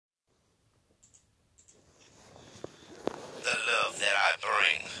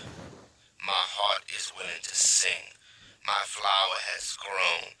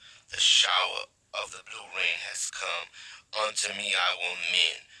shower of the blue rain has come. Unto me I will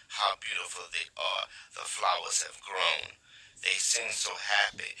mend. How beautiful they are. The flowers have grown. They seem so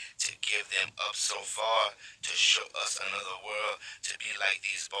happy to give them up so far, to show us another world, to be like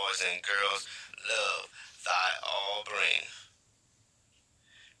these boys and girls. Love thy all bring.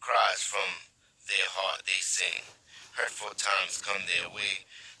 Cries from their heart they sing. Hurtful times come their way.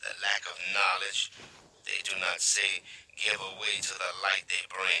 The lack of knowledge they do not say. Give away to the light they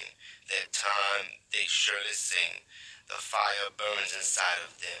bring. Their time they surely sing. The fire burns inside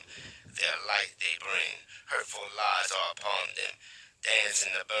of them. Their light they bring. Hurtful lies are upon them. Dance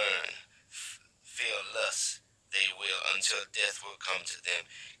in the burn. Feel lust. They will until death will come to them.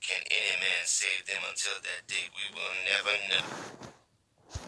 Can any man save them until that day? We will never know.